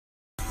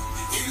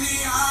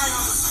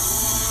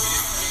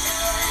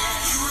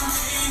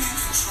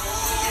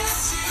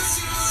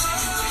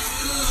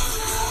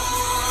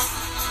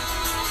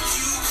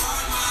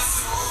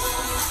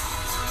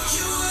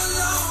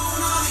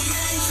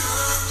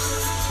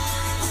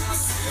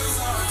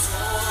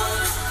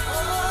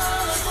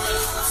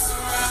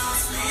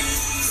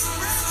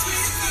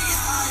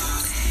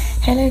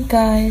Hello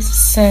guys,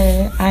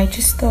 so I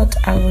just thought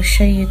I will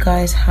show you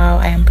guys how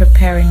I am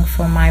preparing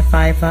for my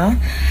Viva.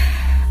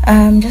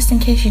 Just in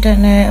case you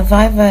don't know, a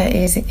Viva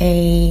is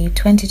a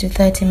 20 to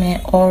 30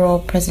 minute oral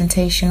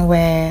presentation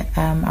where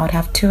I would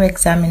have two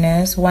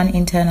examiners, one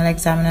internal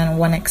examiner and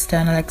one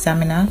external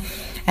examiner,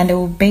 and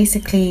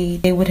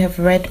they would have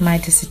read my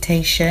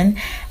dissertation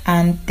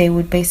and they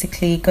would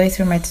basically go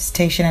through my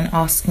dissertation and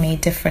ask me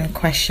different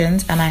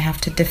questions, and I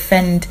have to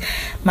defend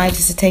my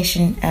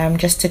dissertation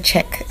just to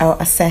check or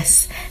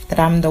assess that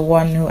I'm the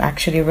one who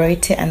actually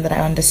wrote it and that I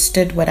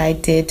understood what I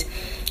did,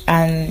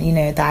 and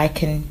that I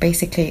can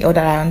basically, or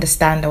that I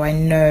understand or I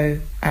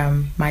know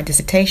my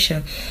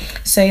dissertation.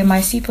 So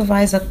my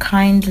supervisor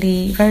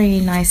kindly, very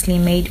nicely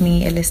made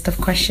me a list of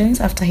questions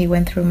after he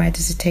went through my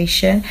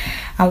dissertation,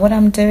 and what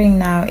I'm doing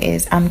now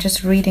is I'm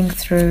just reading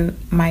through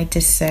my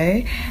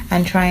disso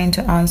and trying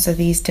to answer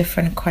these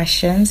different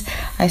questions.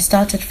 I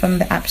started from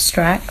the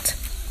abstract.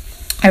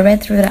 I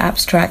read through the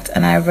abstract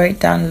and I wrote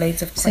down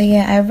loads of questions. So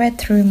yeah, I read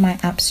through my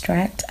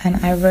abstract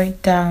and I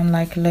wrote down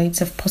like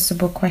loads of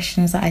possible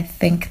questions that I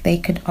think they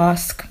could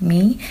ask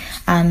me,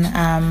 and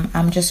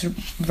I'm just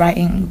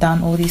writing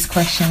down all these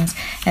questions,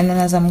 and then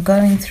as I'm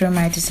going through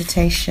my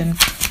dissertation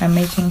I'm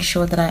making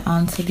sure that I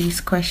answer these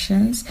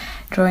questions,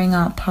 drawing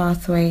out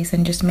pathways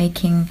and just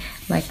making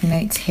like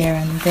notes here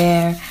and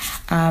there.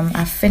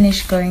 I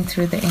finished going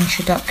through the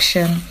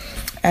introduction.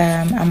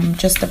 I'm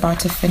just about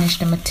to finish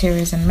the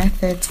materials and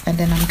methods, and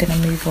then I'm going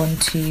to move on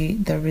to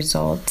the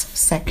results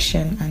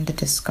section and the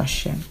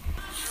discussion.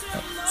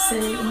 So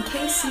in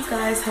case you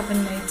guys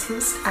haven't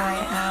noticed, I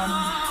am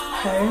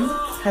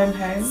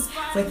home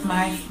with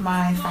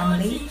my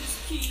family,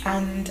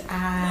 and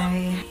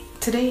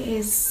today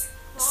is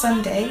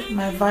Sunday.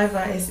 My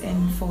Viva is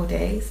in 4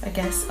 days, I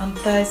guess on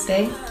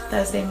Thursday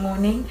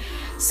morning.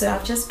 So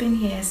I've just been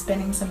here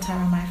spending some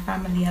time with my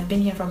family. I've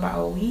been here for about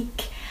a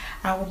week.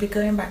 I will be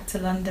going back to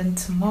London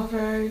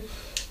tomorrow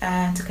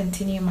to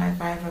continue my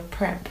Viva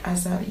prep,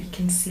 as you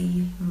can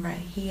see right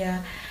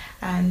here.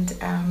 And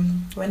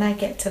when I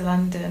get to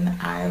London,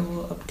 I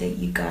will update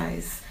you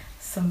guys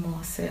some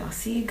more. So I'll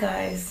see you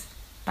guys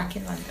back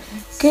in London.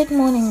 Good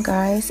morning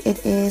guys,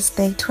 it is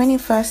the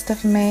 21st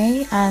of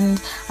May, and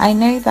I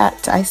know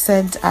that I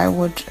said I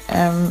would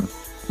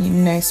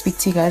speak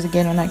to you guys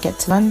again when I get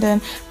to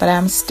London, but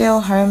I'm still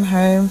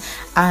home,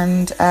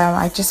 and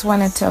I just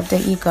wanted to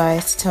update you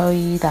guys to tell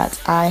you that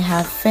I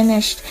have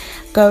finished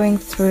going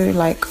through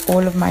like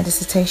all of my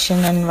dissertation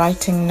and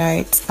writing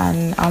notes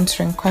and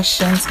answering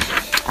questions,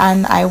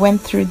 and I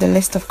went through the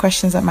list of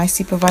questions that my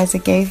supervisor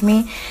gave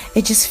me.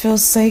 It just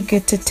feels so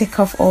good to tick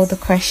off all the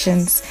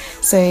questions.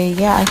 So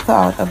yeah, I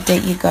thought I'd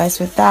update you guys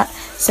with that.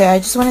 So I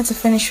just wanted to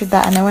finish with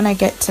that, and then when I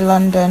get to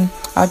London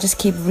I'll just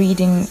keep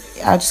reading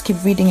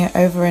it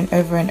over and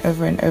over and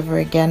over and over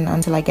again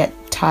until I get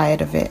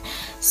tired of it.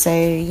 So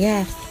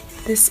yeah,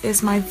 this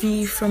is my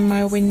view from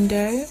my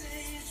window.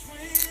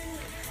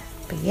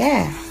 But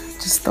yeah,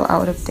 just thought I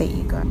would update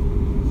you guys.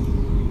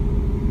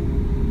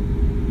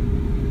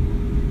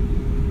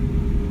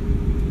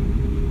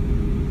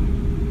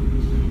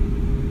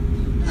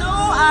 No,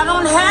 I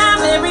don't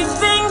have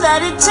everything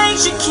that it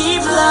takes to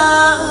keep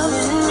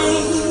loving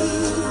me.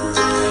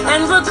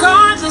 And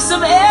regardless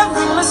of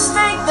every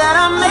mistake that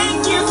I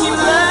make, you keep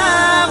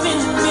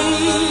loving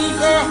me,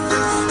 yeah.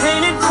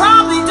 And it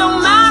probably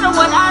don't matter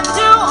what I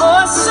do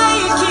or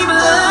say, you keep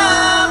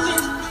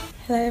loving.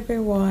 Hello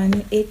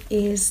everyone, it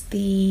is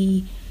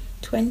the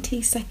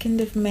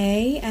 22nd of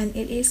May and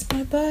it is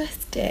my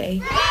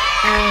birthday.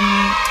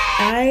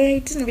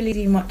 I didn't really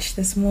do much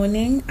this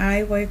morning.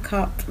 I woke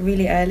up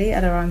really early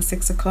at around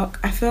 6 o'clock.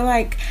 I feel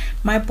like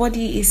my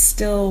body is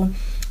still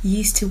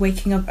used to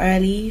waking up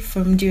early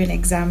from during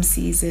exam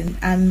season,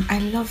 and I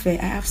love it.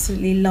 I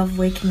absolutely love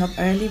waking up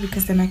early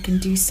because then I can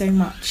do so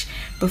much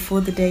before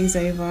the day's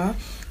over.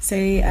 So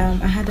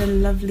I had a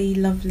lovely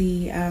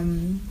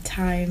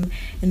time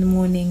in the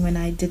morning when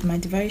I did my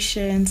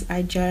devotions.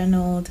 I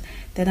journaled,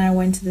 then I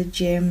went to the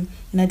gym,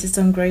 and I did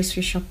some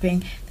grocery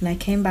shopping, then I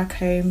came back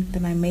home,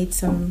 then I made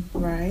some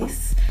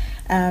rice,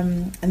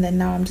 and then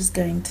now I'm just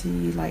going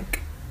to go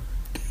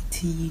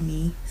to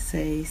uni, so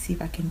see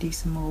if I can do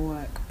some more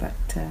work. But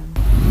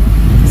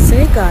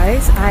so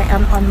guys, I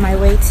am on my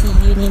way to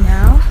uni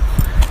now,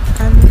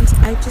 and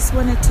I just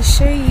wanted to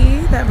show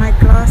you that my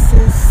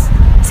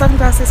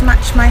sunglasses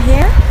match my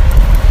hair,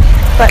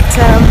 but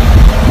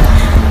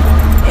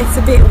it's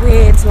a bit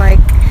weird like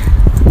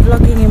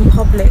vlogging in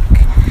public,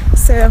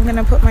 so I'm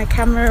gonna put my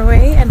camera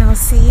away and I'll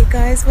see you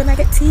guys when I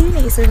get to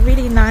uni. It's a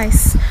really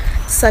nice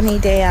sunny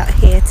day out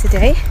here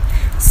today,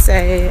 so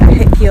I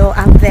hope you're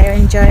out there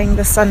enjoying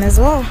the sun as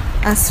well.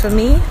 As for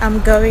me, I'm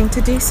going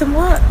to do some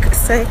work,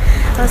 so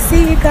I'll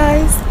see you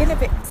guys in a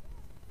bit.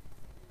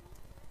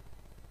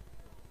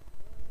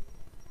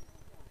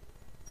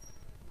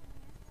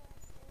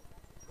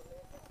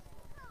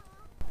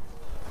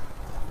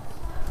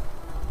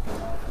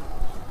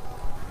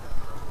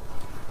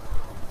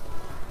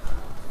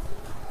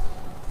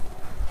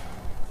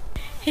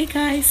 Hey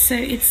guys, so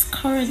it's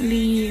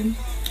currently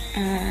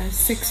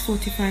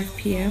 6:45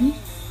 p.m.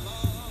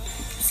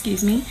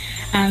 excuse me,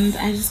 and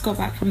I just got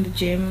back from the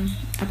gym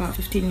about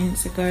 15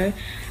 minutes ago,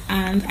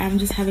 and I'm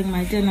just having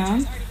my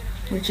dinner,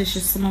 which is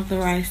just some of the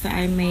rice that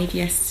I made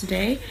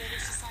yesterday.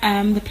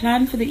 The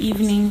plan for the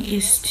evening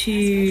is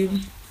to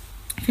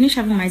finish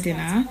having my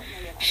dinner,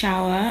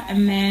 shower,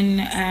 and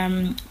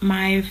then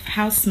my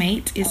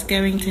housemate is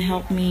going to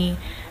help me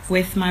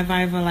with my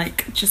Viva,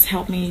 like just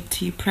help me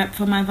to prep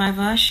for my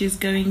Viva. She's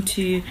going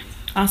to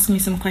ask me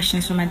some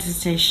questions for my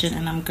dissertation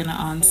and I'm gonna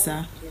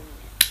answer,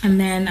 and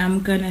then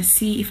I'm gonna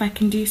see if I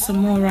can do some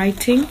more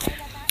writing,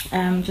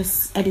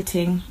 just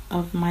editing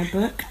of my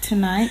book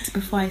tonight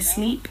before I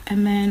sleep,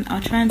 and then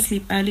I'll try and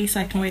sleep early so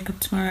I can wake up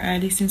tomorrow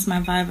early since my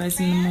Viva is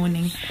in the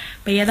morning.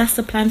 But yeah, that's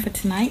the plan for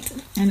tonight,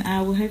 and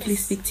I will hopefully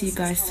speak to you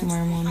guys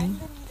tomorrow morning.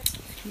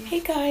 Hey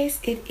guys,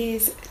 it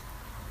is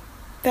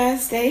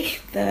Thursday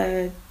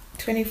the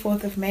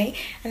 24th of May,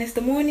 and it's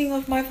the morning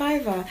of my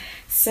Viva.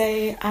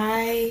 So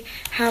I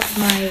have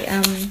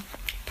my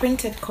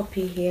printed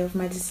copy here of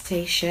my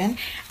dissertation,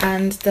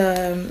 and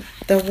the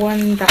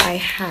one that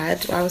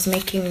I was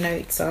making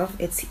notes of,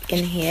 it's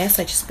in here,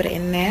 so I just put it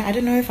in there. I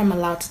don't know if I'm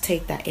allowed to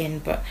take that in,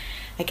 but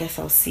I guess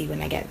I'll see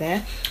when I get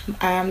there.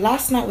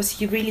 Last night was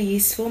really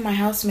useful. My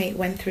housemate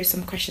went through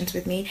some questions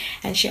with me,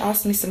 and she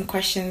asked me some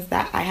questions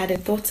that I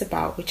hadn't thought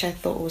about, which I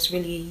thought was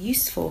really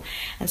useful.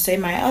 And so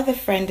my other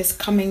friend is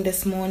coming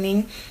this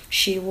morning.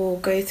 She will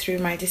go through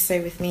my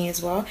dissert with me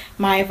as well.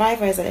 My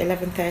Viva is at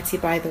 11:30,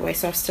 by the way,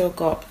 so I've still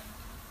got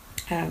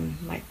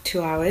like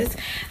 2 hours,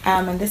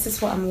 and this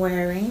is what I'm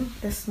wearing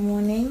this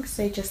morning.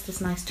 So just this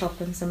nice top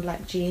and some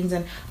black jeans,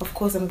 and of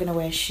course I'm gonna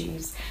wear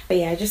shoes. But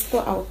yeah, I just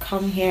thought I would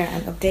come here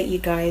and update you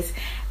guys,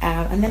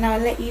 and then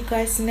I'll let you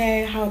guys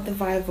know how the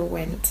Viva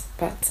went.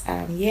 But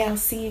yeah, I'll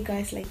see you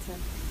guys later.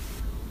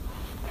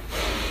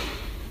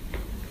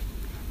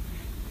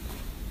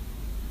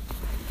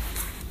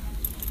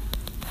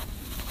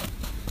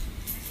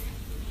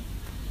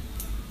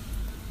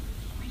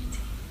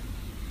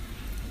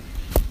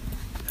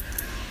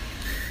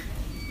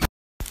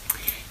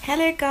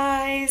 Hello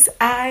guys,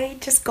 I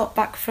just got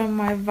back from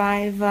my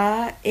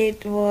Viva.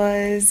 It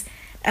was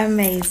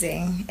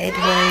amazing. It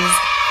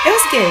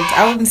was good.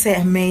 I wouldn't say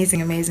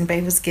amazing, but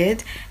it was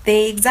good.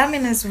 The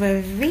examiners were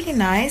really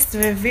nice.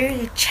 They were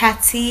very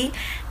chatty,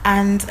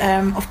 and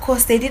of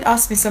course they did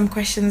ask me some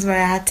questions where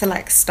I had to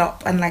like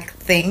stop and like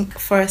think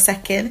for a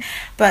second,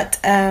 but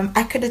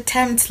I could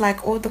attempt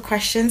like all the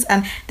questions,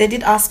 and they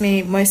did ask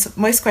me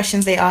most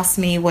questions they asked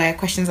me were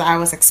questions that I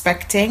was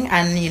expecting,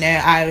 and you know,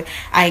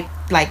 I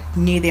like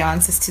knew the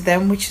answers to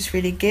them, which is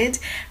really good.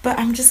 But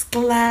I'm just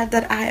glad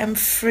that I am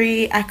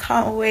free. I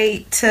can't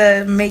wait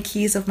to make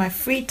use of my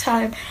free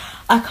time.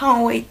 I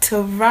can't wait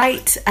to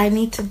write. I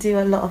need to do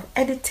a lot of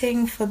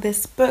editing for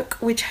this book,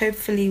 which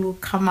hopefully will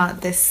come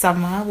out this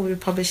summer, will be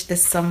published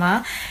this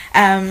summer.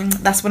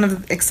 That's one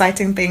of the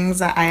exciting things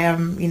that I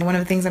am, you know, one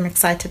of the things I'm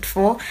excited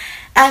for.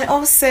 And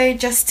also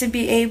just to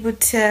be able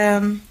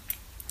to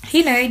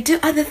you know, do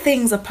other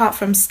things apart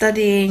from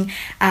studying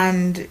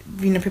and,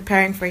 you know,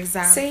 preparing for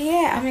exams. So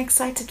yeah, I'm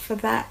excited for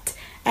that,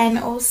 and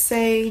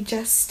also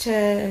just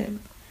to,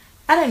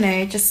 I don't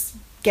know, just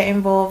get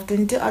involved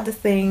and do other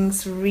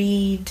things,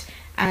 read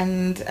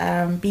and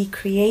be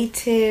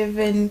creative,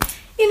 and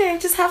you know,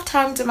 just have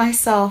time to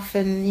myself,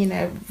 and you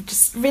know,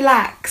 just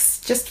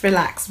relax,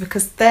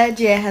 because third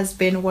year has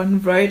been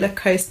one roller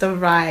coaster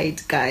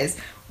ride, guys.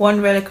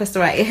 One roller coaster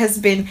ride. It has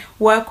been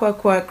work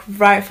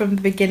right from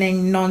the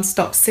beginning,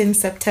 non-stop since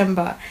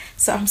September.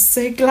 So I'm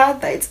so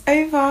glad that it's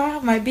over.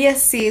 My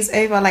BSc is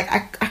over. Like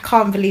I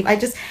can't believe.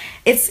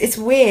 It's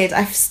weird.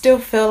 I still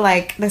feel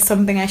like there's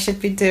something I should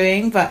be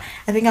doing, but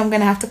I think I'm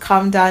gonna have to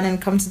calm down and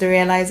come to the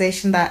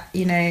realization that,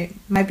 you know,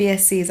 my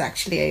BSc is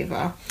actually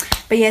over.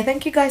 But yeah,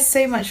 thank you guys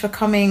so much for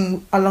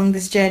coming along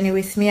this journey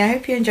with me. I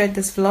hope you enjoyed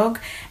this vlog,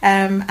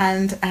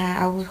 and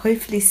I will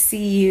hopefully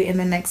see you in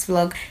the next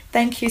vlog.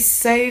 Thank you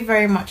so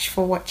very much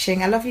for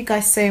watching. I love you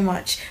guys so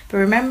much, but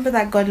remember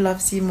that God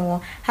loves you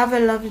more. Have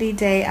a lovely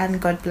day and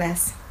God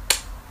bless.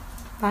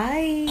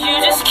 Bye. You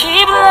just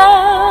keep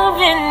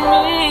loving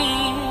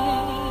me.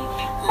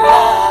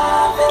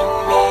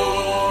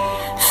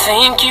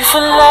 Thank you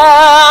for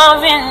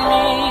loving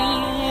me.